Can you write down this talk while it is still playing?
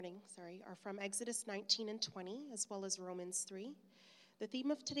Are from Exodus 19 and 20, as well as Romans 3. The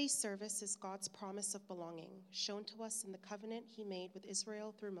theme of today's service is God's promise of belonging, shown to us in the covenant he made with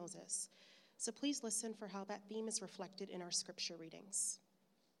Israel through Moses. So please listen for how that theme is reflected in our scripture readings.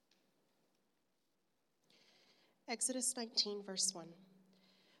 Exodus 19, verse 1.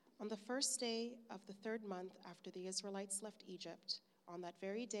 On the first day of the third month after the Israelites left Egypt, on that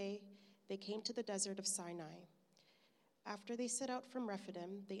very day they came to the desert of Sinai. After they set out from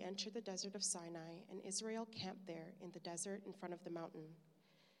Rephidim, they entered the desert of Sinai, and Israel camped there in the desert in front of the mountain.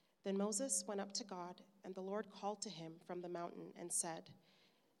 Then Moses went up to God, and the Lord called to him from the mountain and said,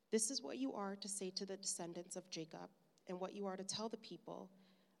 "This is what you are to say to the descendants of Jacob, and what you are to tell the people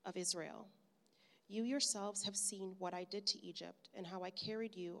of Israel. You yourselves have seen what I did to Egypt, and how I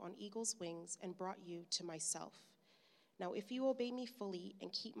carried you on eagle's wings and brought you to myself. Now if you obey me fully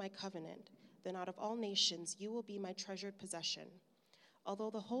and keep my covenant, then out of all nations you will be my treasured possession. Although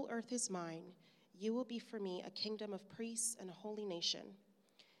the whole earth is mine, you will be for me a kingdom of priests and a holy nation.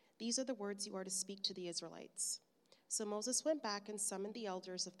 These are the words you are to speak to the Israelites." So Moses went back and summoned the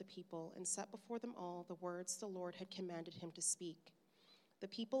elders of the people and set before them all the words the Lord had commanded him to speak. The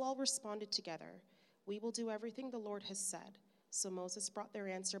people all responded together, "We will do everything the Lord has said." So Moses brought their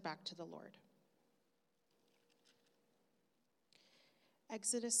answer back to the Lord.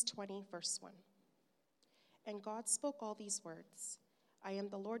 Exodus 20, verse 1. And God spoke all these words, "I am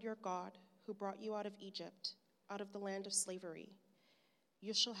the Lord your God, who brought you out of Egypt, out of the land of slavery.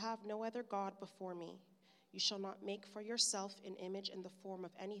 You shall have no other God before me. You shall not make for yourself an image in the form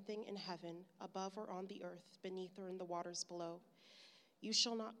of anything in heaven, above or on the earth, beneath or in the waters below. You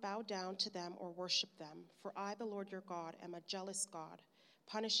shall not bow down to them or worship them, for I, the Lord your God, am a jealous God,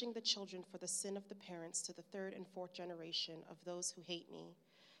 punishing the children for the sin of the parents to the third and fourth generation of those who hate me,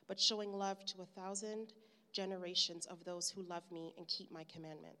 but showing love to 1,000 generations of those who love me and keep my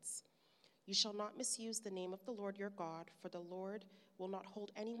commandments. You shall not misuse the name of the Lord your God, for the Lord will not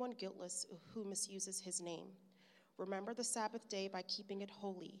hold anyone guiltless who misuses his name. Remember the Sabbath day by keeping it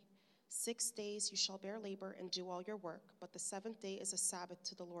holy. 6 days you shall bear labor and do all your work, but the seventh day is a Sabbath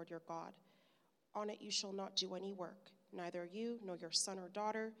to the Lord your God. On it you shall not do any work, neither you, nor your son or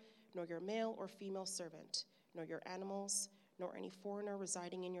daughter, nor your male or female servant, nor your animals, nor any foreigner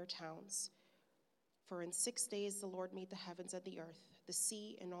residing in your towns. For in 6 days the Lord made the heavens and the earth, the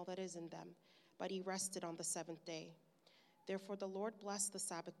sea and all that is in them, but he rested on the seventh day. Therefore the Lord blessed the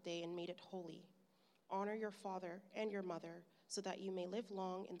Sabbath day and made it holy. Honor your father and your mother, so that you may live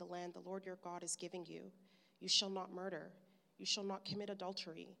long in the land the Lord your God is giving you. You shall not murder. You shall not commit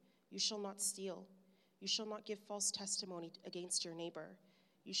adultery. You shall not steal. You shall not give false testimony against your neighbor.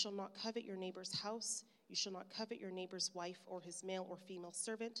 You shall not covet your neighbor's house. You shall not covet your neighbor's wife or his male or female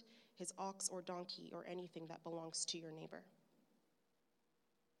servant, his ox or donkey, or anything that belongs to your neighbor.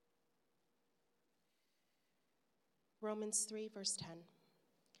 Romans 3, verse 10.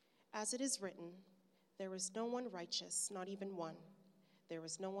 As it is written, "There is no one righteous, not even one. There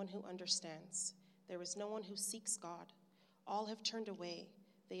is no one who understands. There is no one who seeks God. All have turned away.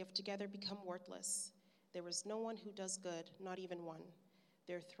 They have together become worthless. There is no one who does good, not even one.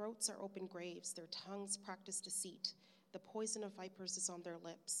 Their throats are open graves. Their tongues practice deceit. The poison of vipers is on their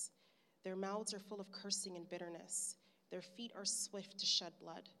lips. Their mouths are full of cursing and bitterness. Their feet are swift to shed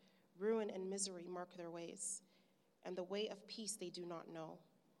blood. Ruin and misery mark their ways, and the way of peace they do not know.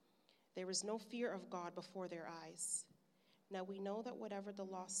 There is no fear of God before their eyes. Now we know that whatever the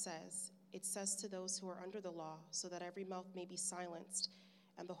law says, it says to those who are under the law, so that every mouth may be silenced,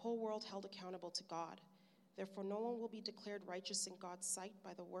 and the whole world held accountable to God. Therefore no one will be declared righteous in God's sight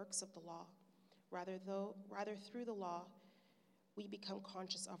by the works of the law. Rather through the law, we become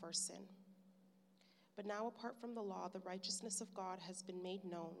conscious of our sin. But now apart from the law, the righteousness of God has been made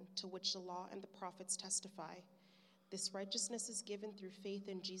known, to which the law and the prophets testify. This righteousness is given through faith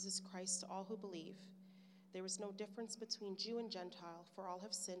in Jesus Christ to all who believe. There is no difference between Jew and Gentile, for all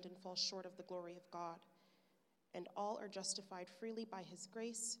have sinned and fall short of the glory of God. And all are justified freely by his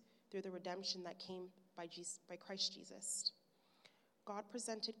grace through the redemption that came by Christ Jesus. God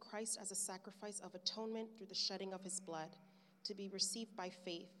presented Christ as a sacrifice of atonement through the shedding of his blood, to be received by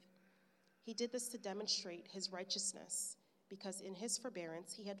faith. He did this to demonstrate his righteousness, because in his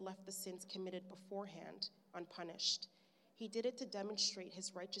forbearance he had left the sins committed beforehand unpunished. He did it to demonstrate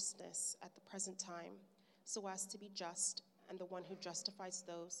his righteousness at the present time, so as to be just and the one who justifies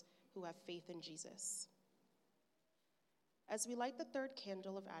those who have faith in Jesus. As we light the third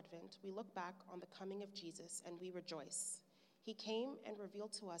candle of Advent, we look back on the coming of Jesus and we rejoice. He came and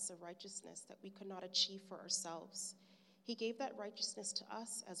revealed to us a righteousness that we could not achieve for ourselves. He gave that righteousness to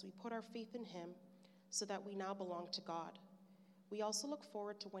us as we put our faith in him, so that we now belong to God. We also look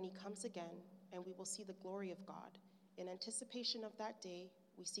forward to when he comes again and we will see the glory of God. In anticipation of that day,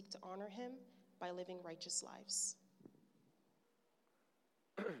 we seek to honor him by living righteous lives.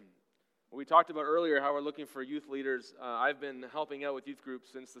 We talked about earlier how we're looking for youth leaders. I've been helping out with youth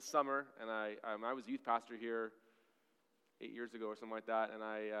groups since the summer, and I was youth pastor here 8 years ago or something like that, and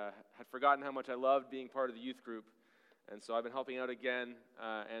I had forgotten how much I loved being part of the youth group, and so I've been helping out again.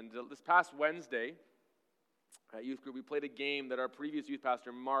 And this past Wednesday at youth group, we played a game that our previous youth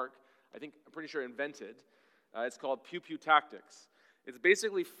pastor, Mark, I'm pretty sure invented. It's called Pew Pew Tactics. It's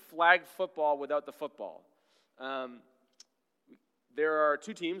basically flag football without the football. There are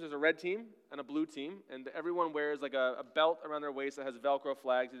two teams. There's a red team and a blue team, and everyone wears like a belt around their waist that has Velcro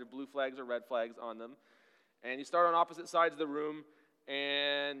flags, either blue flags or red flags on them. And you start on opposite sides of the room,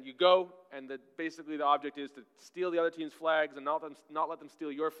 and you go, and basically the object is to steal the other team's flags and not let them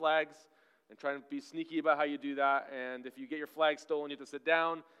steal your flags, and try and be sneaky about how you do that. And if you get your flag stolen, you have to sit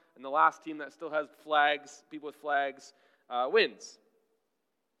down, and the last team that still has flags, people with flags, wins.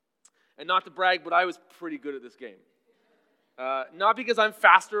 And not to brag, but I was pretty good at this game. Not because I'm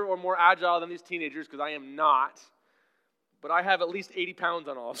faster or more agile than these teenagers, because I am not, but I have at least 80 pounds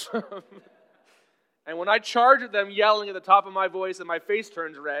on all of them. And when I charge at them yelling at the top of my voice and my face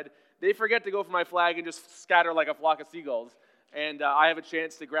turns red, they forget to go for my flag and just scatter like a flock of seagulls. And I have a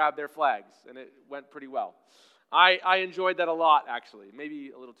chance to grab their flags, and it went pretty well. I enjoyed that a lot, actually,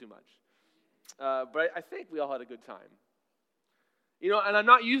 maybe a little too much. But I think we all had a good time. And I'm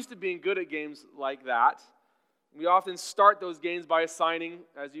not used to being good at games like that. We often start those games by assigning,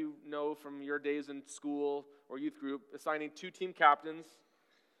 as you know from your days in school or youth group, assigning two team captains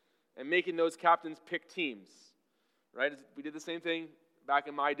and making those captains pick teams, right? We did the same thing back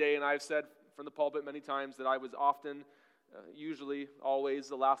in my day, and I've said from the pulpit many times that I was often, usually, always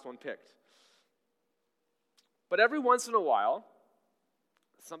the last one picked. But every once in a while,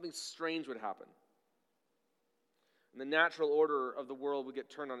 something strange would happen. And the natural order of the world would get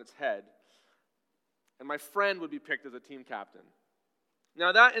turned on its head. And my friend would be picked as a team captain.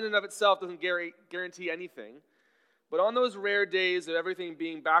 Now, that in and of itself doesn't guarantee anything. But on those rare days of everything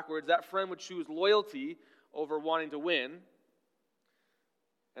being backwards, that friend would choose loyalty over wanting to win.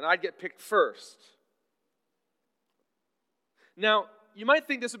 And I'd get picked first. Now, you might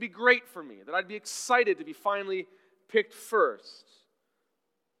think this would be great for me, that I'd be excited to be finally picked first.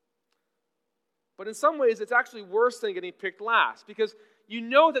 But in some ways, it's actually worse than getting picked last, because you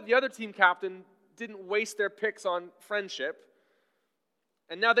know that the other team captain didn't waste their picks on friendship,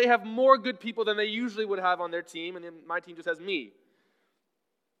 and now they have more good people than they usually would have on their team, and then my team just has me.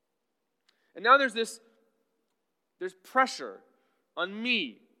 And now there's pressure on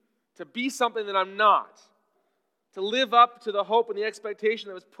me to be something that I'm not, to live up to the hope and the expectation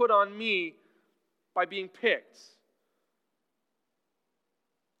that was put on me by being picked.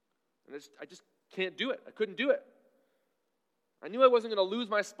 And I just can't do it. I couldn't do it. I knew I wasn't going to lose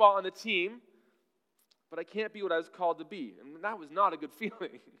my spot on the team, but I can't be what I was called to be. And that was not a good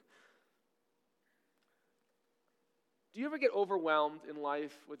feeling. Do you ever get overwhelmed in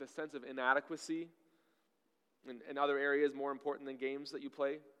life with a sense of inadequacy in other areas more important than games that you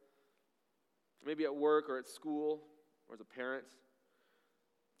play? Maybe at work or at school or as a parent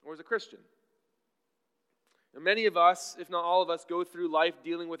or as a Christian. And many of us, if not all of us, go through life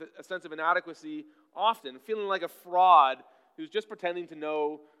dealing with a sense of inadequacy often, feeling like a fraud who's just pretending to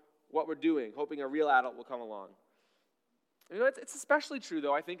know what we're doing, hoping a real adult will come along. It's especially true,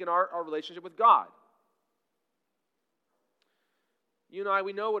 though, I think, in our relationship with God. You and I,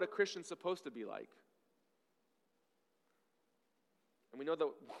 we know what a Christian's supposed to be like. And we know that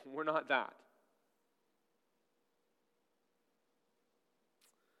we're not that.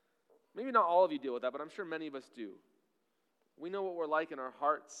 Maybe not all of you deal with that, but I'm sure many of us do. We know what we're like in our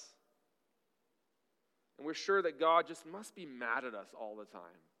hearts. And we're sure that God just must be mad at us all the time.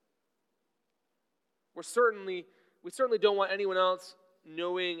 We certainly don't want anyone else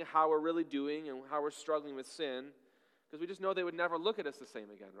knowing how we're really doing and how we're struggling with sin, because we just know they would never look at us the same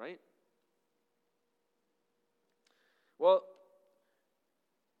again, right? Well,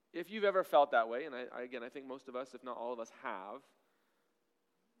 if you've ever felt that way, and I think most of us, if not all of us, have,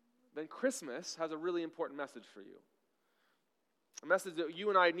 then Christmas has a really important message for you. A message that you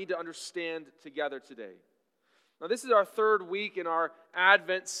and I need to understand together today. Now, this is our third week in our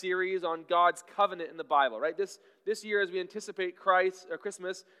Advent series on God's covenant in the Bible, right? This year, as we anticipate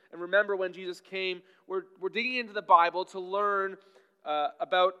Christmas and remember when Jesus came, we're digging into the Bible to learn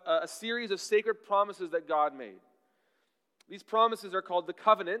about a series of sacred promises that God made. These promises are called the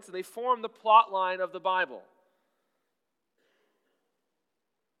covenants, and they form the plot line of the Bible.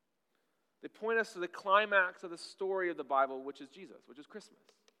 They point us to the climax of the story of the Bible, which is Jesus, which is Christmas.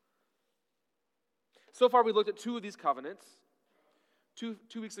 So far, we looked at two of these covenants. Two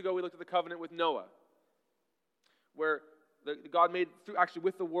weeks ago, we looked at the covenant with Noah, where God made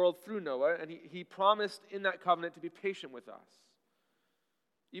with the world through Noah, and he promised in that covenant to be patient with us.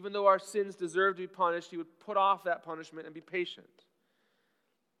 Even though our sins deserve to be punished, he would put off that punishment and be patient.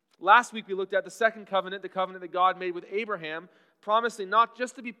 Last week, we looked at the second covenant, the covenant that God made with Abraham, promising not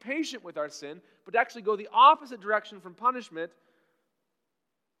just to be patient with our sin, but to actually go the opposite direction from punishment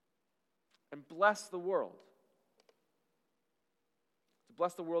and bless the world. To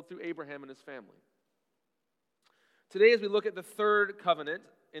bless the world through Abraham and his family. Today, as we look at the third covenant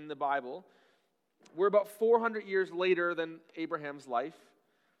in the Bible, we're about 400 years later than Abraham's life.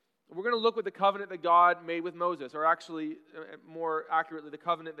 We're going to look at the covenant that God made with Moses, or actually, more accurately, the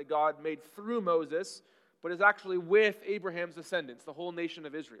covenant that God made through Moses, but is actually with Abraham's descendants, the whole nation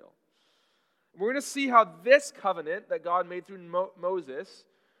of Israel. We're going to see how this covenant that God made through Moses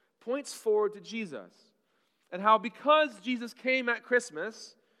points forward to Jesus, and how because Jesus came at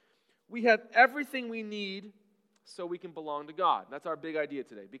Christmas, we have everything we need so we can belong to God. That's our big idea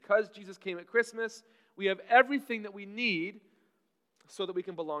today. Because Jesus came at Christmas, we have everything that we need so that we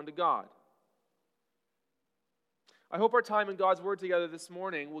can belong to God. I hope our time in God's Word together this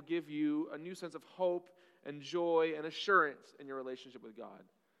morning will give you a new sense of hope and joy and assurance in your relationship with God.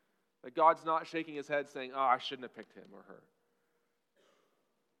 That God's not shaking his head saying, I shouldn't have picked him or her.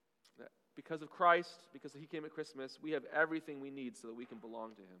 That because of Christ, because he came at Christmas, we have everything we need so that we can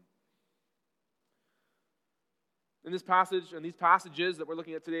belong to him. In this passage, and these passages that we're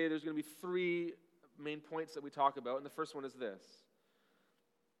looking at today, there's going to be three main points that we talk about, and the first one is this.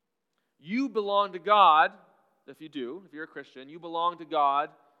 You belong to God, if you're a Christian, you belong to God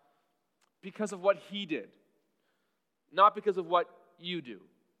because of what he did, not because of what you do.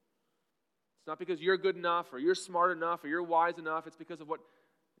 It's not because you're good enough, or you're smart enough, or you're wise enough. It's because of what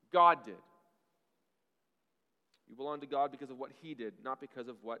God did. You belong to God because of what he did, not because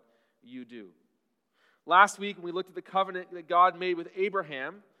of what you do. Last week, when we looked at the covenant that God made with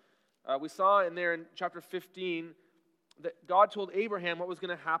Abraham, we saw in there in chapter 15 that God told Abraham what was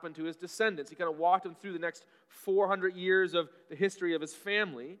going to happen to his descendants. He kind of walked him through the next 400 years of the history of his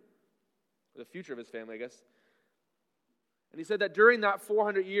family, or the future of his family, I guess. And he said that during that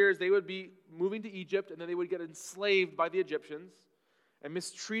 400 years, they would be moving to Egypt, and then they would get enslaved by the Egyptians and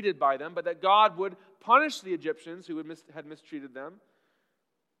mistreated by them, but that God would punish the Egyptians who had mistreated them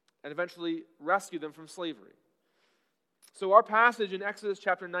and eventually rescue them from slavery. So our passage in Exodus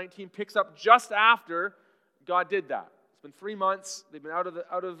chapter 19 picks up just after God did that. It's been 3 months. They've been out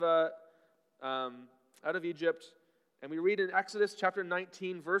of Egypt. And we read in Exodus chapter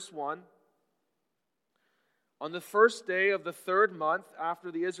 19, verse 1, on the first day of the third month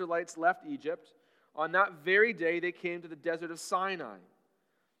after the Israelites left Egypt, on that very day they came to the desert of Sinai.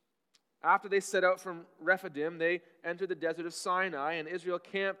 After they set out from Rephidim, they entered the desert of Sinai, and Israel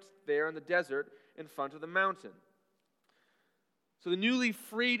camped there in the desert in front of the mountain. So the newly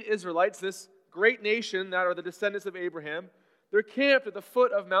freed Israelites, this great nation that are the descendants of Abraham, they're camped at the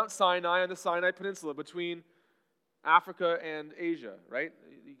foot of Mount Sinai on the Sinai Peninsula between Africa and Asia, right?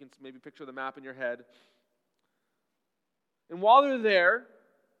 You can maybe picture the map in your head. And while they're there,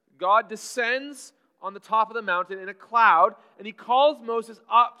 God descends on the top of the mountain in a cloud, and he calls Moses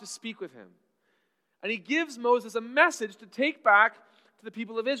up to speak with him. And he gives Moses a message to take back to the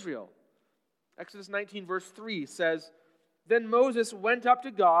people of Israel. Exodus 19, verse 3 says, Then Moses went up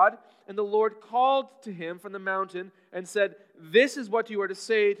to God, and the Lord called to him from the mountain and said, This is what you are to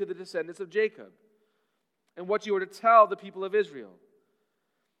say to the descendants of Jacob, and what you are to tell the people of Israel.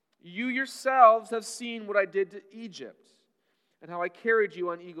 You yourselves have seen what I did to Egypt, and how I carried you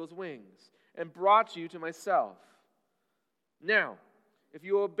on eagle's wings, and brought you to myself. Now, if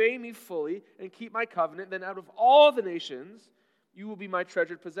you obey me fully and keep my covenant, then out of all the nations you will be my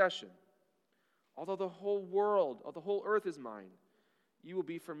treasured possession. Although the whole world, or the whole earth is mine, you will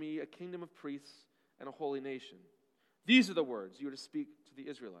be for me a kingdom of priests and a holy nation. These are the words you are to speak to the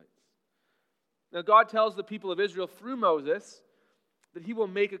Israelites. Now God tells the people of Israel through Moses that he will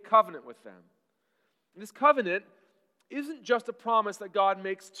make a covenant with them. And this covenant isn't just a promise that God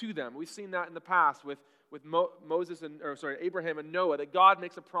makes to them. We've seen that in the past with Abraham and Noah, that God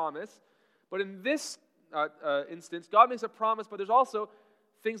makes a promise. But in this instance, God makes a promise, but there's also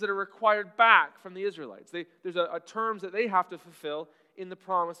things that are required back from the Israelites. There's a terms that they have to fulfill in the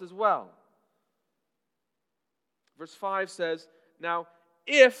promise as well. Verse 5 says, Now,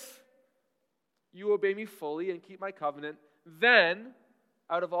 if you obey me fully and keep my covenant, then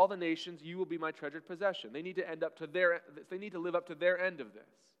out of all the nations you will be my treasured possession. They need to live up to their end of this.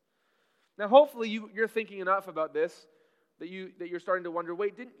 Now, hopefully you're thinking enough about this that you're starting to wonder,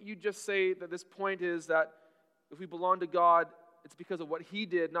 wait, didn't you just say that this point is that if we belong to God, it's because of what he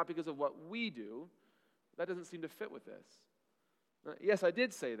did, not because of what we do? That doesn't seem to fit with this. Yes, I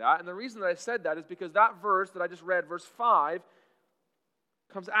did say that, and the reason that I said that is because that verse that I just read, verse 5,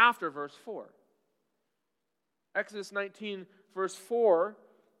 comes after verse 4. Exodus 19, verse 4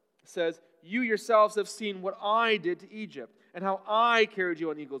 says, "You yourselves have seen what I did to Egypt, and how I carried you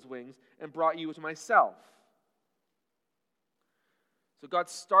on eagle's wings and brought you to myself." So God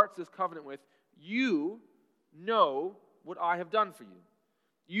starts this covenant with, you know what I have done for you.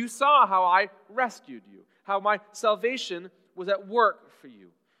 You saw how I rescued you, how my salvation was at work for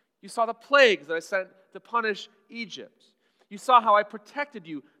you. You saw the plagues that I sent to punish Egypt. You saw how I protected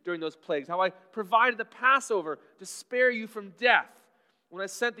you during those plagues, how I provided the Passover to spare you from death when I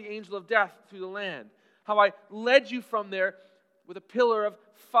sent the angel of death through the land, how I led you from there with a pillar of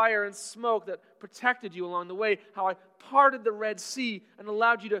fire and smoke that protected you along the way, how I parted the Red Sea and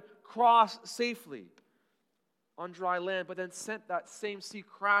allowed you to cross safely on dry land, but then sent that same sea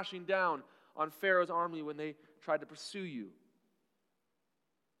crashing down on Pharaoh's army when they tried to pursue you.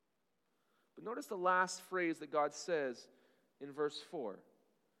 But notice the last phrase that God says in verse 4.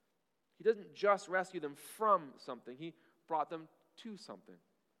 He doesn't just rescue them from something, he brought them to something.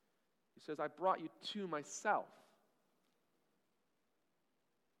 He says, I brought you to myself.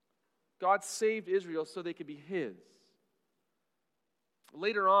 God saved Israel so they could be his.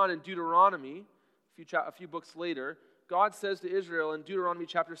 Later on in Deuteronomy, a few books later, God says to Israel in Deuteronomy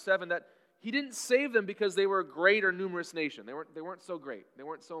chapter 7 that he didn't save them because they were a great or numerous nation. They weren't so great. They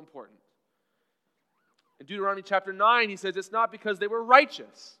weren't so important. In Deuteronomy chapter 9, he says it's not because they were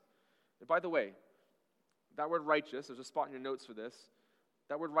righteous. And by the way, that word righteous, there's a spot in your notes for this.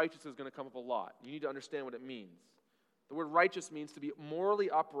 That word righteous is going to come up a lot. You need to understand what it means. The word righteous means to be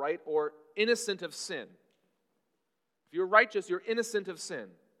morally upright or innocent of sin. If you're righteous, you're innocent of sin.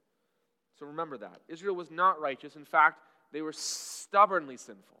 So remember that. Israel was not righteous. In fact, they were stubbornly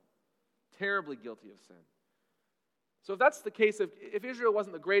sinful, terribly guilty of sin. So if that's the case, if Israel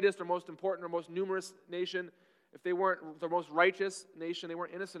wasn't the greatest or most important or most numerous nation, if they weren't the most righteous nation, they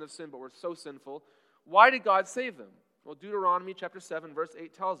weren't innocent of sin but were so sinful, why did God save them? Well, Deuteronomy chapter 7, verse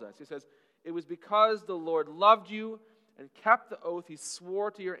 8 tells us. He says, it was because the Lord loved you and kept the oath he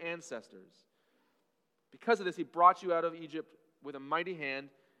swore to your ancestors. Because of this, he brought you out of Egypt with a mighty hand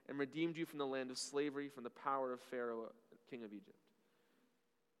and redeemed you from the land of slavery, from the power of Pharaoh, king of Egypt.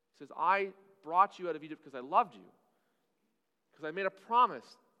 He says, I brought you out of Egypt because I loved you, because I made a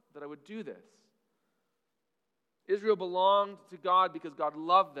promise that I would do this. Israel belonged to God because God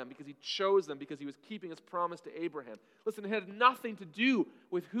loved them, because he chose them, because he was keeping his promise to Abraham. Listen, it had nothing to do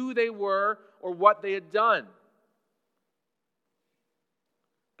with who they were or what they had done.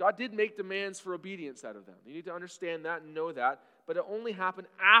 God did make demands for obedience out of them. You need to understand that and know that. But it only happened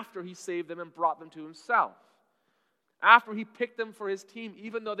after he saved them and brought them to himself. After he picked them for his team,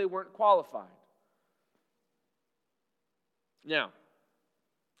 even though they weren't qualified. Now,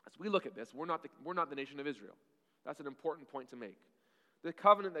 as we look at this, we're not the nation of Israel. That's an important point to make. The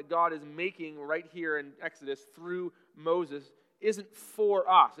covenant that God is making right here in Exodus through Moses isn't for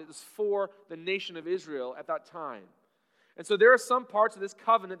us. It is for the nation of Israel at that time. And so there are some parts of this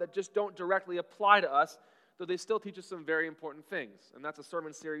covenant that just don't directly apply to us, though they still teach us some very important things. And that's a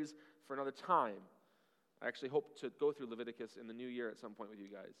sermon series for another time. I actually hope to go through Leviticus in the new year at some point with you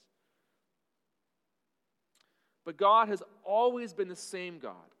guys. But God has always been the same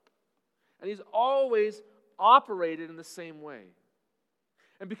God. And he's always operated in the same way.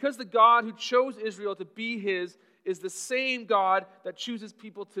 And because the God who chose Israel to be his is the same God that chooses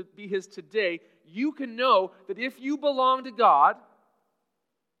people to be his today, you can know that if you belong to God,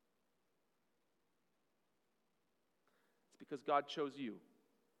 it's because God chose you.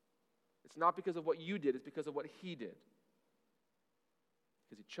 It's not because of what you did, it's because of what he did.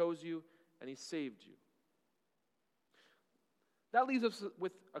 Because he chose you and he saved you. That leaves us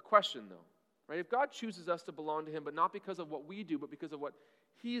with a question, though. Right? If God chooses us to belong to him, but not because of what we do, but because of what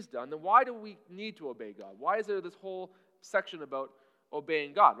he's done, then why do we need to obey God? Why is there this whole section about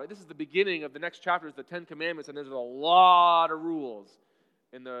obeying God? Right? This is the beginning of the next chapters, the 10 Commandments, and there's a lot of rules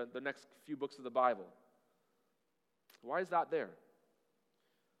in the next few books of the Bible. Why is that there?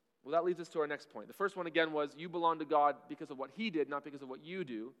 Well, that leads us to our next point. The first one, again, was you belong to God because of what he did, not because of what you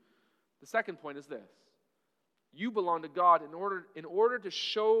do. The second point is this. You belong to God in order to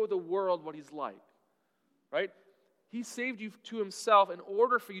show the world what he's like. Right? He saved you to himself in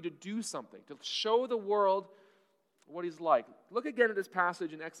order for you to do something, to show the world what he's like. Look again at this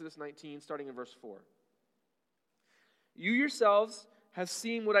passage in Exodus 19, starting in verse 4. You yourselves has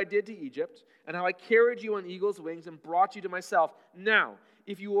seen what I did to Egypt, and how I carried you on eagle's wings and brought you to myself. Now,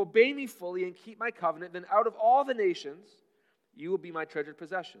 if you obey me fully and keep my covenant, then out of all the nations, you will be my treasured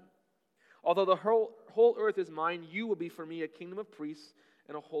possession. Although the whole earth is mine, you will be for me a kingdom of priests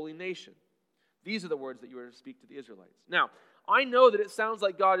and a holy nation. These are the words that you are to speak to the Israelites. Now, I know that it sounds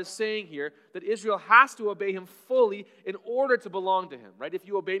like God is saying here that Israel has to obey him fully in order to belong to him, right? If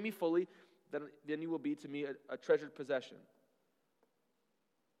you obey me fully, then you will be to me a treasured possession.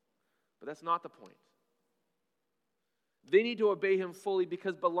 But that's not the point. They need to obey him fully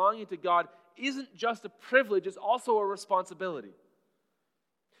because belonging to God isn't just a privilege, it's also a responsibility.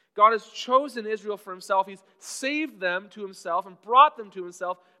 God has chosen Israel for himself. He's saved them to himself and brought them to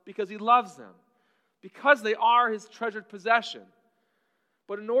himself because he loves them, because they are his treasured possession.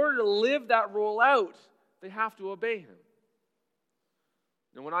 But in order to live that role out, they have to obey him.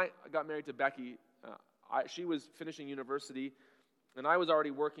 Now, when I got married to Becky, she was finishing university, and I was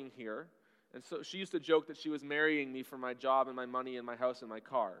already working here. And so she used to joke that she was marrying me for my job and my money and my house and my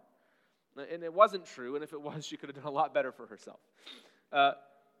car. And it wasn't true, and if it was, she could have done a lot better for herself.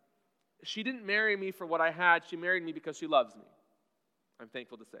 She didn't marry me for what I had. She married me because she loves me, I'm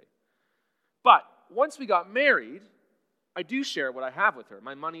thankful to say. But once we got married, I do share what I have with her.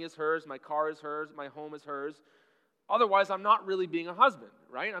 My money is hers, my car is hers, my home is hers. Otherwise, I'm not really being a husband,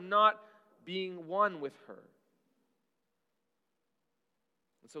 right? I'm not being one with her.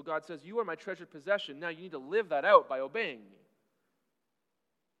 And so God says, you are my treasured possession. Now you need to live that out by obeying me.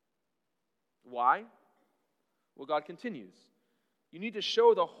 Why? Well, God continues. You need to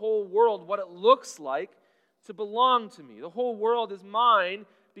show the whole world what it looks like to belong to me. The whole world is mine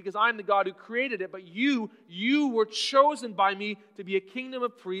because I'm the God who created it, but you were chosen by me to be a kingdom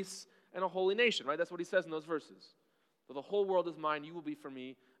of priests and a holy nation, right? That's what he says in those verses. So the whole world is mine, you will be for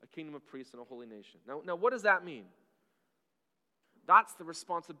me a kingdom of priests and a holy nation. Now what does that mean? That's the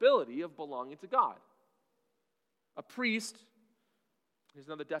responsibility of belonging to God. A priest, here's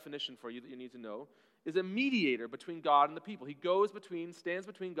another definition for you that you need to know, is a mediator between God and the people. He stands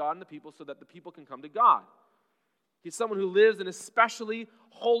between God and the people so that the people can come to God. He's someone who lives an especially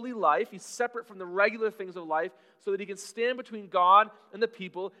holy life. He's separate from the regular things of life so that he can stand between God and the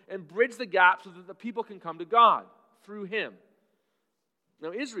people and bridge the gap so that the people can come to God through him.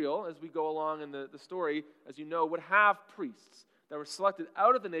 Now Israel, as we go along in the story, as you know, would have priests that were selected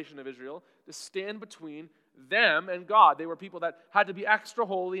out of the nation of Israel to stand between them and God. They were people that had to be extra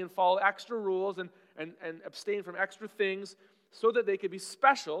holy and follow extra rules and abstain from extra things so that they could be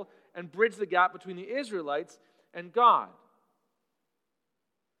special and bridge the gap between the Israelites and God.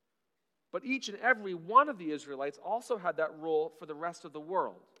 But each and every one of the Israelites also had that role for the rest of the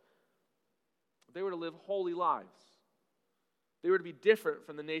world. They were to live holy lives. They were to be different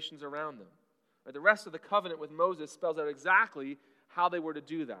from the nations around them. The rest of the covenant with Moses spells out exactly how they were to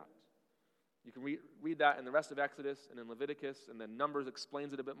do that. You can read that in the rest of Exodus and in Leviticus, and then Numbers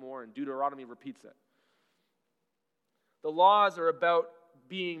explains it a bit more, and Deuteronomy repeats it. The laws are about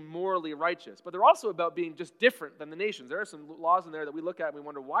being morally righteous, but they're also about being just different than the nations. There are some laws in there that we look at and we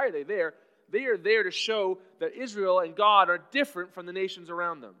wonder, why are they there? They are there to show that Israel and God are different from the nations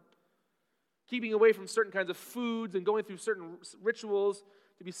around them. Keeping away from certain kinds of foods and going through certain rituals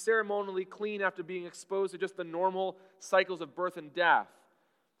to be ceremonially clean after being exposed to just the normal cycles of birth and death.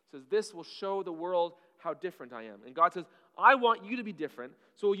 It says, this will show the world how different I am. And God says, I want you to be different,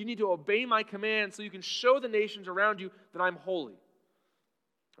 so you need to obey my commands so you can show the nations around you that I'm holy,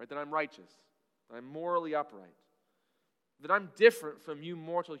 right? That I'm righteous, that I'm morally upright, that I'm different from you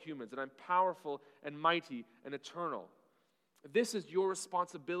mortal humans, that I'm powerful and mighty and eternal. This is your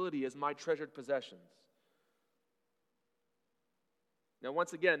responsibility as my treasured possessions. Now,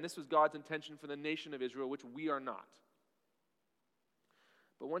 once again, this was God's intention for the nation of Israel, which we are not.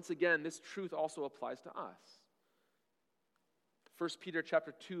 But once again, this truth also applies to us. 1 Peter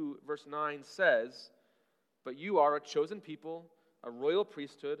chapter 2, verse 9 says, but you are a chosen people, a royal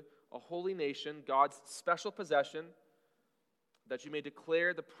priesthood, a holy nation, God's special possession, that you may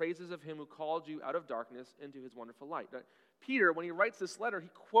declare the praises of him who called you out of darkness into his wonderful light. Now, Peter, when he writes this letter, he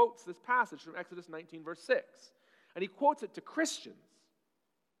quotes this passage from Exodus 19, verse 6. And he quotes it to Christians.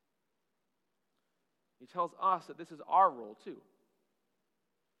 He tells us that this is our role too.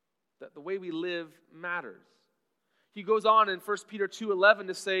 That the way we live matters. He goes on in 1 Peter 2:11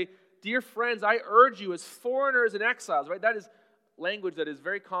 to say, dear friends, I urge you as foreigners and exiles, right? That is language that is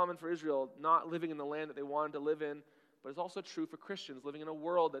very common for Israel, not living in the land that they wanted to live in, but it's also true for Christians living in a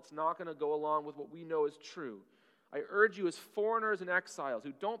world that's not going to go along with what we know is true. I urge you as foreigners and exiles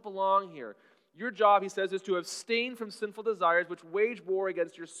who don't belong here. Your job, he says, is to abstain from sinful desires which wage war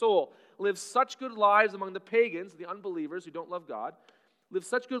against your soul. Live such good lives among the pagans, the unbelievers who don't love God, Live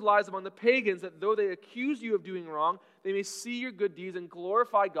such good lives among the pagans that though they accuse you of doing wrong, they may see your good deeds and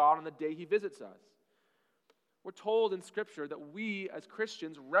glorify God on the day he visits us. We're told in Scripture that we as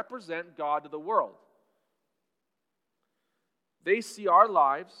Christians represent God to the world. They see our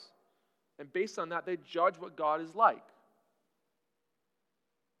lives, and based on that, they judge what God is like.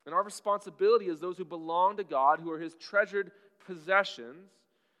 And our responsibility as those who belong to God, who are his treasured possessions,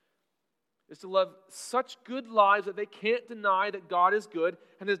 is to live such good lives that they can't deny that God is good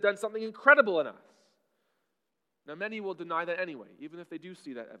and has done something incredible in us. Now, many will deny that anyway, even if they do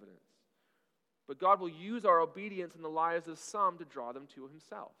see that evidence. But God will use our obedience in the lives of some to draw them to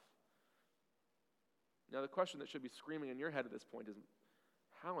himself. Now, the question that should be screaming in your head at this point is,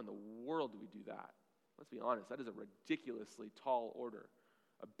 how in the world do we do that? Let's be honest, that is a ridiculously tall order,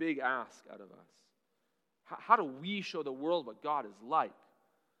 a big ask out of us. How do we show the world what God is like?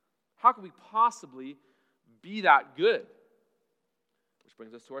 How can we possibly be that good? Which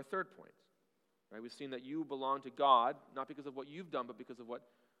brings us to our third point. Right? We've seen that you belong to God, not because of what you've done, but because of what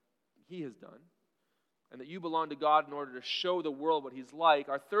he has done. And that you belong to God in order to show the world what he's like.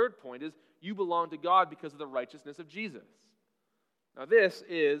 Our third point is you belong to God because of the righteousness of Jesus. Now this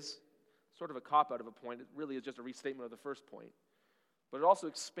is sort of a cop-out of a point. It really is just a restatement of the first point. But it also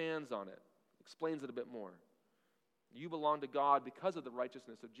expands on it, explains it a bit more. You belong to God because of the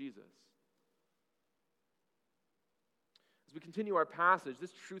righteousness of Jesus. As we continue our passage,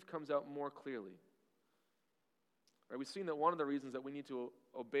 this truth comes out more clearly. Right, we've seen that one of the reasons that we need to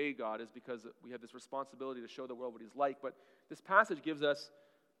obey God is because we have this responsibility to show the world what he's like. But this passage gives us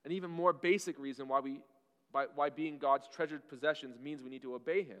an even more basic reason why being God's treasured possessions means we need to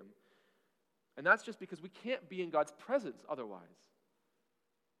obey him. And that's just because we can't be in God's presence otherwise.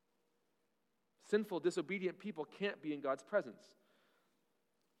 Sinful, disobedient people can't be in God's presence.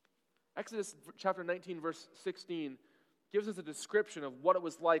 Exodus chapter 19, verse 16 gives us a description of what it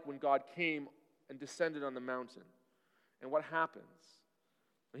was like when God came and descended on the mountain and what happens.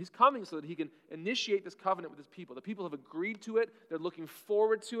 And he's coming so that he can initiate this covenant with his people. The people have agreed to it. They're looking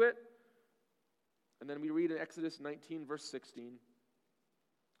forward to it. And then we read in Exodus 19, verse 16,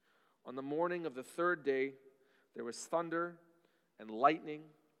 on the morning of the third day, there was thunder and lightning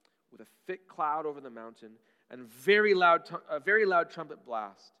with a thick cloud over the mountain and a very loud trumpet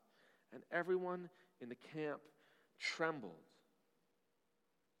blast. And everyone in the camp trembled.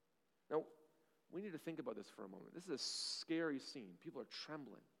 Now, we need to think about this for a moment. This is a scary scene. People are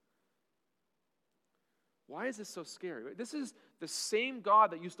trembling. Why is this so scary? This is the same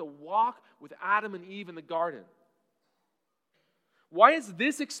God that used to walk with Adam and Eve in the garden. Why is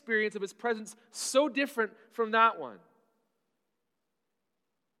this experience of his presence so different from that one?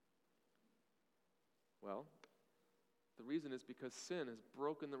 Well, the reason is because sin has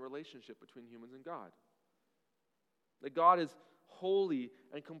broken the relationship between humans and God. That God is holy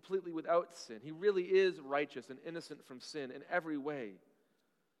and completely without sin. He really is righteous and innocent from sin in every way.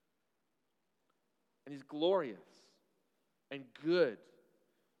 And he's glorious and good.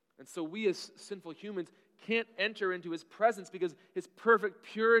 And so we as sinful humans can't enter into his presence because his perfect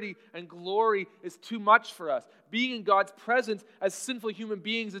purity and glory is too much for us. Being in God's presence as sinful human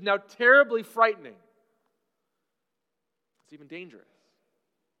beings is now terribly frightening. It's even dangerous.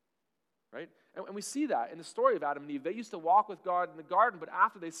 Right? And we see that in the story of Adam and Eve. They used to walk with God in the garden, but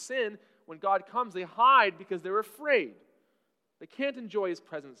after they sin, when God comes, they hide because they're afraid. They can't enjoy his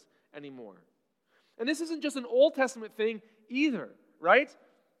presence anymore. And this isn't just an Old Testament thing either, right?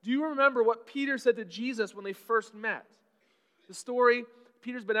 Do you remember what Peter said to Jesus when they first met? The story,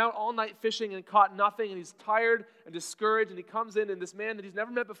 Peter's been out all night fishing and caught nothing, and he's tired and discouraged, and he comes in, and this man that he's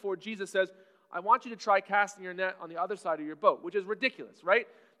never met before, Jesus says, I want you to try casting your net on the other side of your boat, which is ridiculous, right?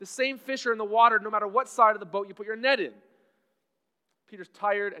 The same fish are in the water no matter what side of the boat you put your net in. Peter's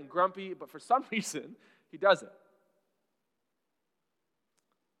tired and grumpy, but for some reason, he does it.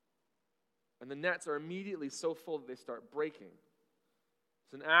 And the nets are immediately so full that they start breaking.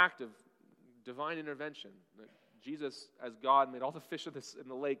 It's an act of divine intervention. Jesus, as God, made all the fish in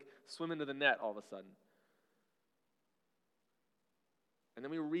the lake swim into the net all of a sudden. And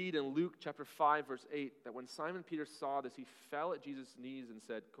then we read in Luke chapter 5, verse 8, that when Simon Peter saw this, he fell at Jesus' knees and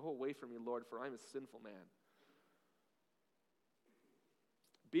said, Go away from me, Lord, for I am a sinful man.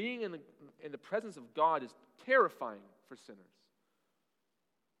 Being in the presence of God is terrifying for sinners.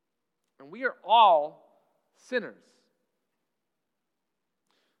 And we are all sinners.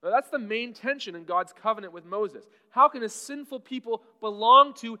 Now, that's the main tension in God's covenant with Moses. How can a sinful people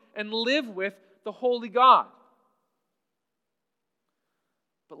belong to and live with the holy God?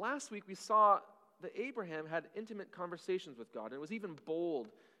 But last week we saw that Abraham had intimate conversations with God, and was even bold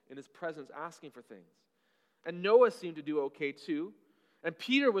in his presence asking for things. And Noah seemed to do okay too. And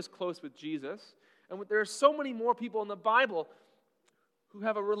Peter was close with Jesus. And there are so many more people in the Bible who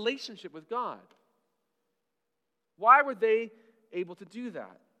have a relationship with God. Why were they able to do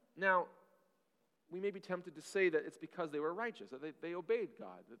that? Now, we may be tempted to say that it's because they were righteous, that they obeyed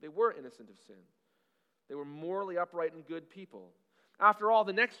God, that they were innocent of sin. They were morally upright and good people. After all,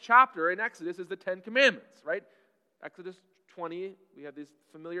 the next chapter in Exodus is the Ten Commandments, right? Exodus 20, we have this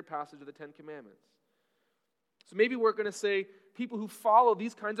familiar passage of the Ten Commandments. So maybe we're going to say people who follow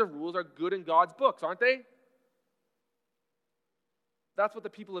these kinds of rules are good in God's books, aren't they? That's what the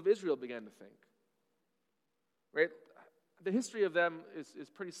people of Israel began to think. Right? The history of them is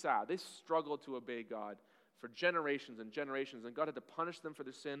pretty sad. They struggled to obey God for generations and generations, and God had to punish them for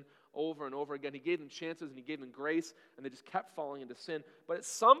their sin over and over again. He gave them chances and He gave them grace, and they just kept falling into sin. But at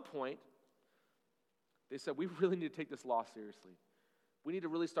some point, they said, we really need to take this law seriously. We need to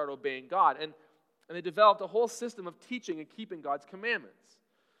really start obeying God. And they developed a whole system of teaching and keeping God's commandments.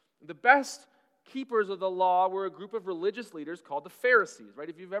 The best keepers of the law were a group of religious leaders called the Pharisees, right?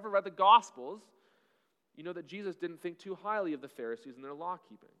 If you've ever read the Gospels, you know that Jesus didn't think too highly of the Pharisees and their law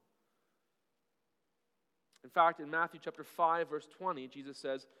keeping. In fact, in Matthew chapter 5, verse 20, Jesus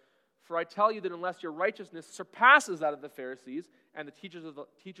says, "For I tell you that unless your righteousness surpasses that of the Pharisees and the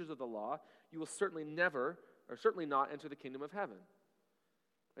teachers of the law, you will certainly not enter the kingdom of heaven."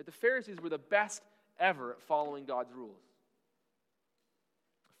 Right? The Pharisees were the best ever at following God's rules,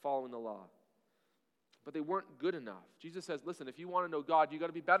 following the law. But they weren't good enough. Jesus says, listen, if you want to know God, you got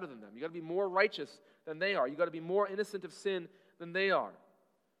to be better than them. You got to be more righteous than they are. You got to be more innocent of sin than they are.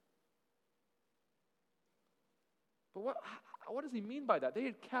 But what does He mean by that? They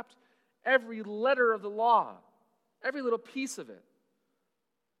had kept every letter of the law, every little piece of it.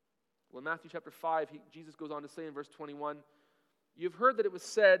 Well, in Matthew chapter 5, Jesus goes on to say in verse 21, "You've heard that it was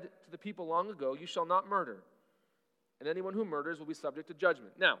said to the people long ago, 'You shall not murder, and anyone who murders will be subject to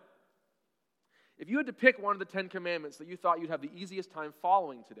judgment.'" Now, if you had to pick one of the 10 commandments that you thought you'd have the easiest time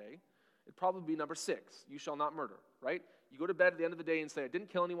following today, it'd probably be number 6, "You shall not murder," right? You go to bed at the end of the day and say, "I didn't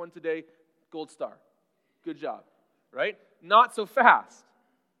kill anyone today," gold star. Good job, right? Not so fast.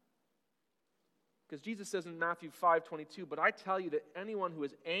 Because Jesus says in Matthew 5:22, "But I tell you that anyone who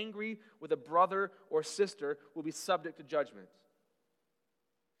is angry with a brother or sister will be subject to judgment."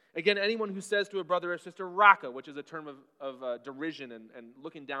 Again, anyone who says to a brother or sister, "raka," which is a term of derision and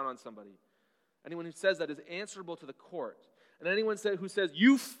looking down on somebody, anyone who says that is answerable to the court. And anyone who says,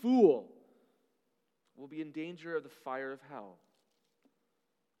 "You fool," will be in danger of the fire of hell.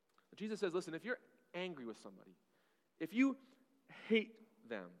 But Jesus says, listen, if you're angry with somebody, if you hate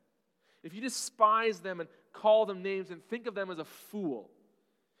them, if you despise them and call them names and think of them as a fool,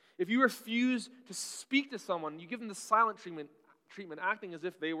 if you refuse to speak to someone, you give them the silent treatment acting as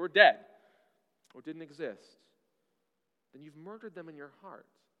if they were dead or didn't exist, then you've murdered them in your heart.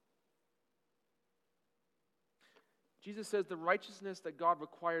 Jesus says the righteousness that God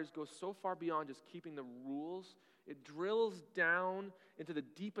requires goes so far beyond just keeping the rules. It drills down into the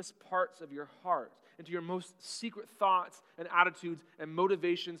deepest parts of your heart, into your most secret thoughts and attitudes and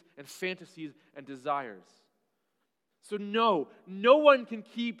motivations and fantasies and desires. So no one can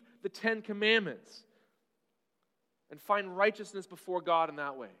keep the 10 Commandments and find righteousness before God in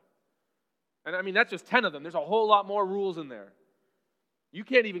that way. And I mean, that's just 10 of them. There's a whole lot more rules in there. You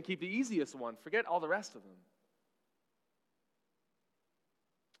can't even keep the easiest one. Forget all the rest of them.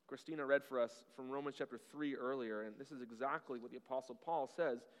 Christina read for us from Romans chapter 3 earlier, and this is exactly what the Apostle Paul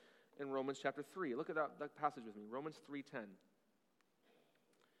says in Romans chapter 3. Look at that passage with me, Romans 3:10.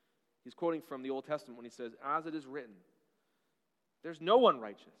 He's quoting from the Old Testament when he says, "As it is written, there's no one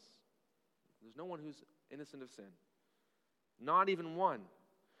righteous. There's no one who's innocent of sin. Not even one.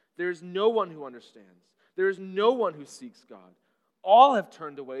 There's no one who understands. There is no one who seeks God. All have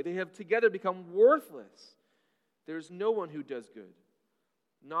turned away. They have together become worthless. There is no one who does good.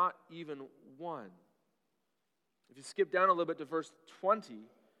 Not even one." If you skip down a little bit to verse 20,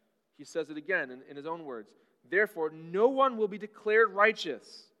 he says it again in his own words. "Therefore, no one will be declared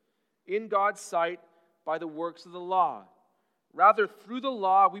righteous in God's sight by the works of the law. Rather, through the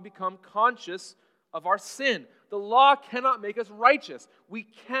law, we become conscious of our sin." The law cannot make us righteous. We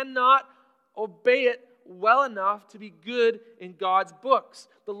cannot obey it well enough to be good in God's books.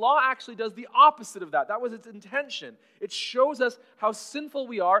 The law actually does the opposite of that. That was its intention. It shows us how sinful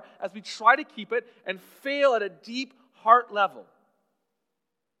we are as we try to keep it and fail at a deep heart level.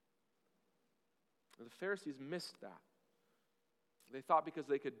 The Pharisees missed that. They thought because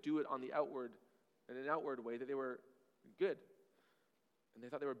they could do it in an outward way that they were good. And they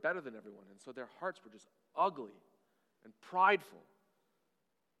thought they were better than everyone. And so their hearts were just ugly and prideful.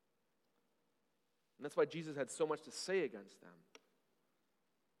 And that's why Jesus had so much to say against them.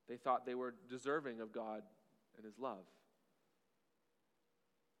 They thought they were deserving of God and his love.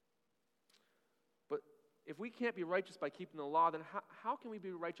 But if we can't be righteous by keeping the law, then how can we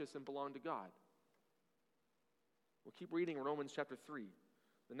be righteous and belong to God? We'll keep reading Romans chapter 3.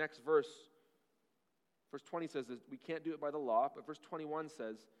 The next verse 20 says that we can't do it by the law, but verse 21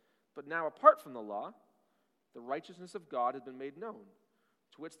 says, "But now apart from the law, the righteousness of God has been made known,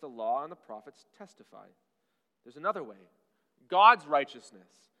 to which the law and the prophets testify." There's another way. God's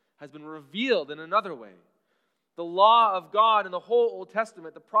righteousness has been revealed in another way. The law of God and the whole Old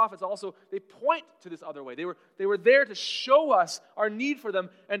Testament, the prophets also, they point to this other way. They were there to show us our need for them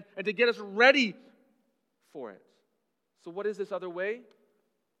and to get us ready for it. So what is this other way?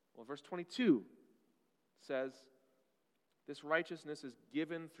 Well, verse 22 says, "This righteousness is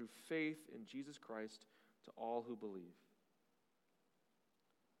given through faith in Jesus Christ to all who believe."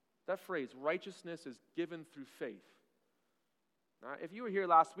 That phrase, righteousness is given through faith. Now, if you were here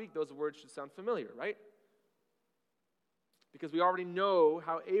last week, those words should sound familiar, right? Because we already know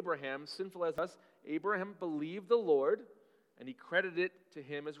how Abraham, sinful as us, Abraham believed the Lord and he credited it to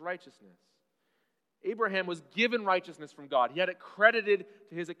him as righteousness. Abraham was given righteousness from God. He had it credited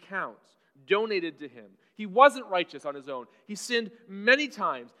to his account, donated to him. He wasn't righteous on his own. He sinned many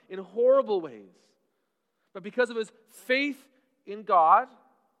times in horrible ways. But because of his faith in God,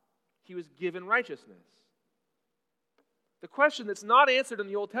 he was given righteousness. The question that's not answered in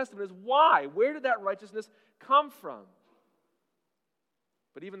the Old Testament is why? Where did that righteousness come from?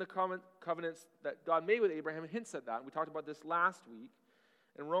 But even the covenants that God made with Abraham hints at that. We talked about this last week.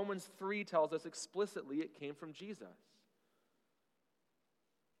 And Romans 3 tells us explicitly it came from Jesus.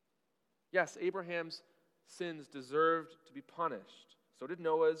 Yes, Abraham's sins deserved to be punished. So did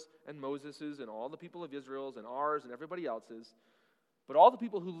Noah's and Moses's and all the people of Israel's and ours and everybody else's. But all the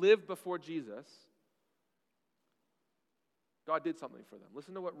people who lived before Jesus, God did something for them.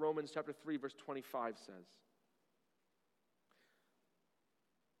 Listen to what Romans chapter 3 verse 25 says.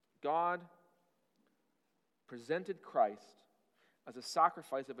 God presented Christ as a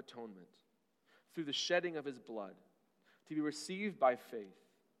sacrifice of atonement through the shedding of his blood to be received by faith.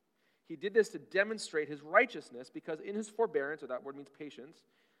 He did this to demonstrate his righteousness because in his forbearance, or that word means patience,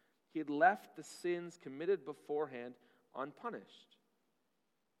 he had left the sins committed beforehand unpunished.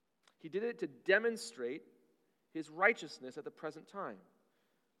 He did it to demonstrate his righteousness at the present time,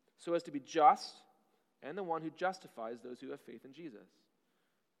 so as to be just and the one who justifies those who have faith in Jesus.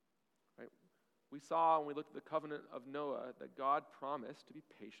 Right? We saw when we looked at the covenant of Noah that God promised to be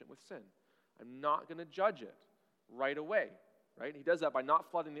patient with sin. I'm not going to judge it right away. Right? He does that by not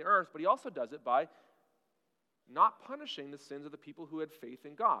flooding the earth, but he also does it by not punishing the sins of the people who had faith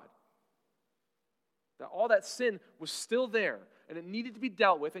in God. That all that sin was still there, and it needed to be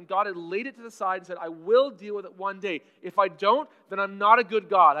dealt with, and God had laid it to the side and said, I will deal with it one day. If I don't, then I'm not a good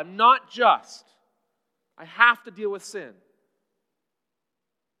God. I'm not just. I have to deal with sin.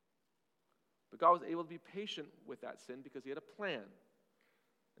 But God was able to be patient with that sin because he had a plan.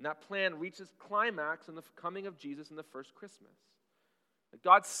 And that plan reaches climax in the coming of Jesus in the first Christmas.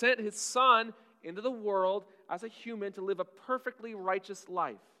 God sent his Son into the world as a human to live a perfectly righteous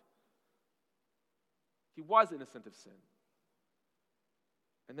life. He was innocent of sin.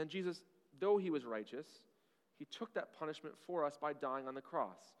 And then Jesus, though he was righteous, he took that punishment for us by dying on the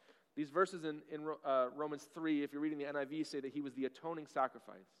cross. These verses in Romans 3, if you're reading the NIV, say that he was the atoning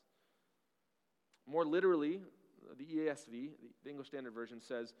sacrifice. More literally, the ESV, the English Standard Version,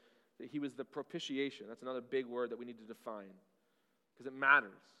 says that he was the propitiation. That's another big word that we need to define because it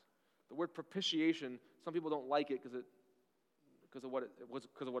matters. The word propitiation, some people don't like it because of what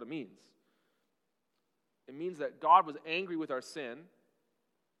it means. It means that God was angry with our sin,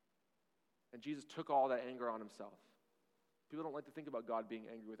 and Jesus took all that anger on himself. People don't like to think about God being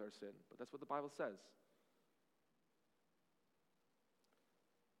angry with our sin, but that's what the Bible says.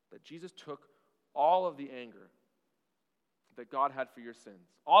 That Jesus took all of the anger that God had for your sins.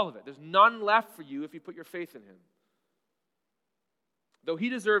 All of it. There's none left for you if you put your faith in him. Though he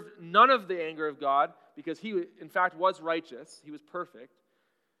deserved none of the anger of God because he, in fact, was righteous, he was perfect,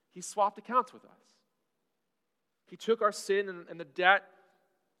 he swapped accounts with us. He took our sin and the debt,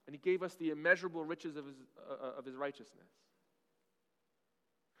 and he gave us the immeasurable riches of his righteousness.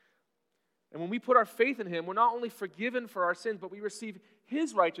 And when we put our faith in him, we're not only forgiven for our sins, but we receive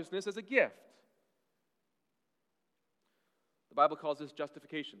his righteousness as a gift. The Bible calls this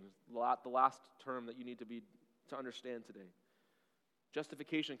justification, the last term that you need to understand today.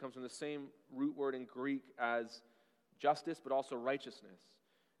 Justification comes from the same root word in Greek as justice, but also righteousness.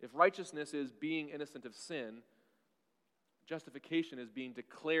 If righteousness is being innocent of sin, justification is being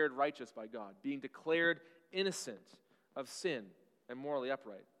declared righteous by God, being declared innocent of sin and morally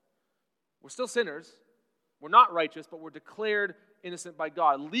upright. We're still sinners. We're not righteous, but we're declared innocent by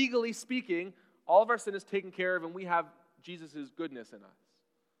God. Legally speaking, all of our sin is taken care of, and we have Jesus' goodness in us.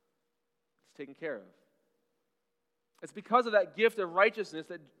 It's taken care of. It's because of that gift of righteousness,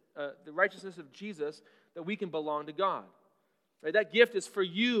 that the righteousness of Jesus, that we can belong to God. Right? That gift is for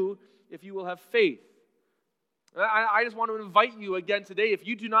you if you will have faith. I just want to invite you again today, if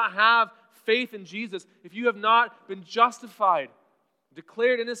you do not have faith in Jesus, if you have not been justified,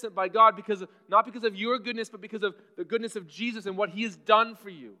 declared innocent by God, not because of your goodness, but because of the goodness of Jesus and what He has done for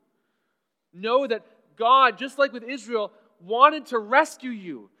you, know that God, just like with Israel, wanted to rescue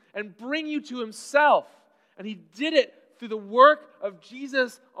you and bring you to Himself. And He did it through the work of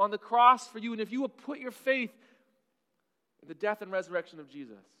Jesus on the cross for you. And if you will put your faith in the death and resurrection of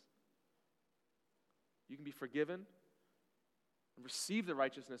Jesus, you can be forgiven and receive the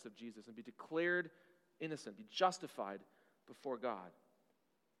righteousness of Jesus and be declared innocent, be justified before God.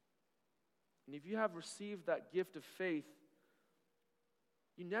 And if you have received that gift of faith,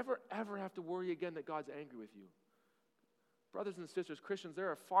 you never ever have to worry again that God's angry with you. Brothers and sisters, Christians, there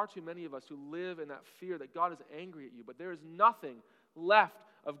are far too many of us who live in that fear that God is angry at you, but there is nothing left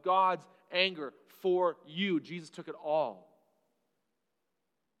of God's anger for you. Jesus took it all.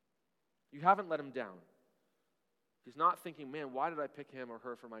 You haven't let Him down. He's not thinking, man, why did I pick him or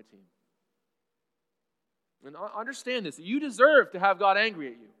her for my team? And understand this, that you deserve to have God angry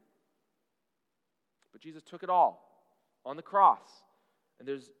at you. But Jesus took it all on the cross. And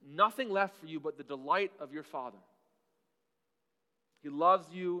there's nothing left for you but the delight of your Father. He loves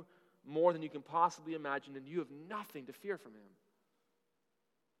you more than you can possibly imagine, and you have nothing to fear from Him.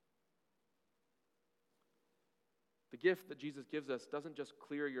 The gift that Jesus gives us doesn't just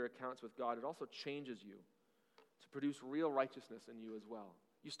clear your accounts with God, it also changes you to produce real righteousness in you as well.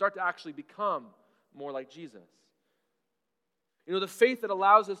 You start to actually become more like Jesus. You know, the faith that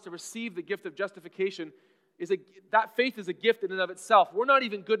allows us to receive the gift of justification, that faith is a gift in and of itself. We're not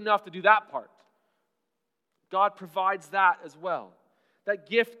even good enough to do that part. God provides that as well. That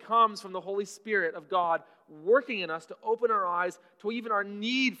gift comes from the Holy Spirit of God working in us to open our eyes to even our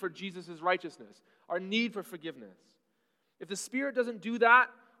need for Jesus' righteousness, our need for forgiveness. If the Spirit doesn't do that,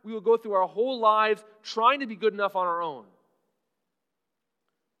 we will go through our whole lives trying to be good enough on our own.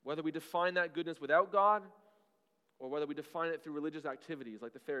 Whether we define that goodness without God, or whether we define it through religious activities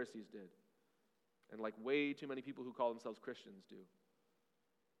like the Pharisees did, and like way too many people who call themselves Christians do.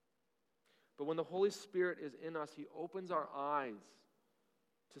 But when the Holy Spirit is in us, He opens our eyes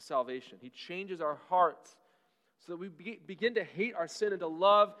to salvation. He changes our hearts so that we begin to hate our sin and to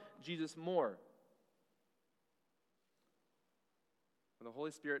love Jesus more. When the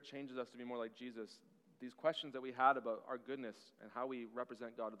Holy Spirit changes us to be more like Jesus, these questions that we had about our goodness and how we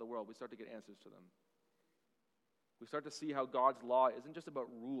represent God to the world, we start to get answers to them. We start to see how God's law isn't just about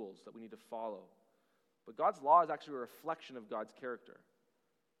rules that we need to follow, but God's law is actually a reflection of God's character.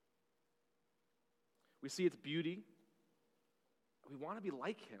 We see its beauty. We want to be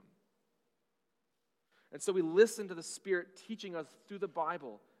like Him. And so we listen to the Spirit teaching us through the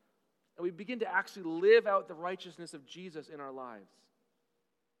Bible, and we begin to actually live out the righteousness of Jesus in our lives.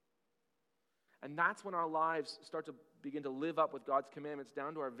 And that's when our lives start to begin to live up with God's commandments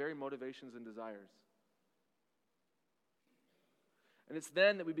down to our very motivations and desires. And it's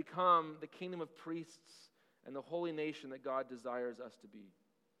then that we become the kingdom of priests and the holy nation that God desires us to be.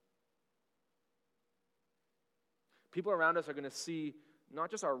 People around us are going to see not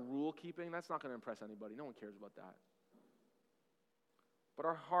just our rule keeping, that's not going to impress anybody. No one cares about that. But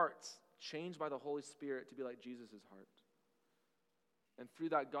our hearts changed by the Holy Spirit to be like Jesus' heart. And through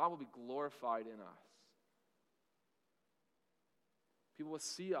that, God will be glorified in us. People will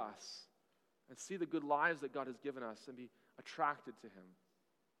see us and see the good lives that God has given us and be attracted to Him.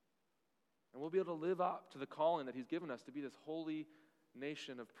 And we'll be able to live up to the calling that He's given us to be this holy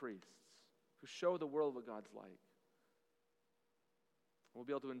nation of priests who show the world what God's like. We'll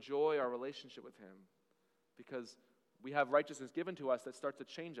be able to enjoy our relationship with Him because we have righteousness given to us that starts to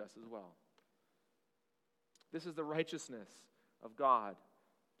change us as well. This is the righteousness of God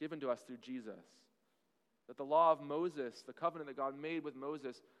given to us through Jesus, that the law of Moses, the covenant that God made with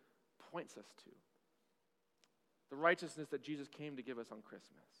Moses, points us to. The righteousness that Jesus came to give us on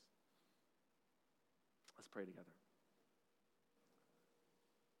Christmas. Let's pray together.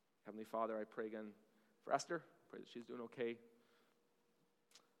 Heavenly Father, I pray again for Esther. I pray that she's doing okay.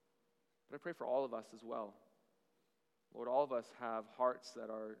 But I pray for all of us as well. Lord, all of us have hearts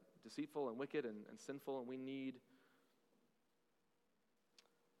that are deceitful and wicked and sinful, and we need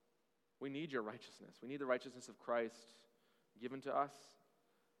your righteousness. We need the righteousness of Christ given to us.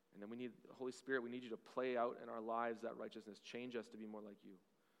 And then we need the Holy Spirit. We need you to play out in our lives that righteousness. Change us to be more like you.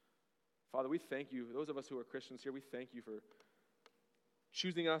 Father, we thank you. Those of us who are Christians here, we thank you for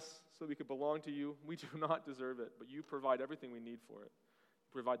choosing us so we could belong to you. We do not deserve it, but you provide everything we need for it.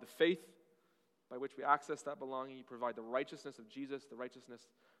 You provide the faith by which we access that belonging. You provide the righteousness of Jesus, the righteousness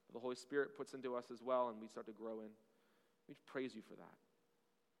that the Holy Spirit puts into us as well, and we start to grow in. We praise you for that.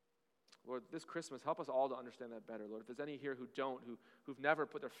 Lord, this Christmas, help us all to understand that better. Lord, if there's any here who don't, who've never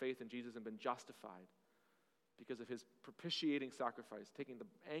put their faith in Jesus and been justified because of his propitiating sacrifice, taking the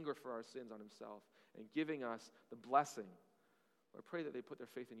anger for our sins on himself and giving us the blessing, Lord, I pray that they put their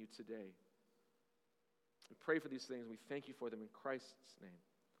faith in you today. We pray for these things. We thank you for them in Christ's name.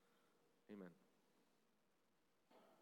 Amen.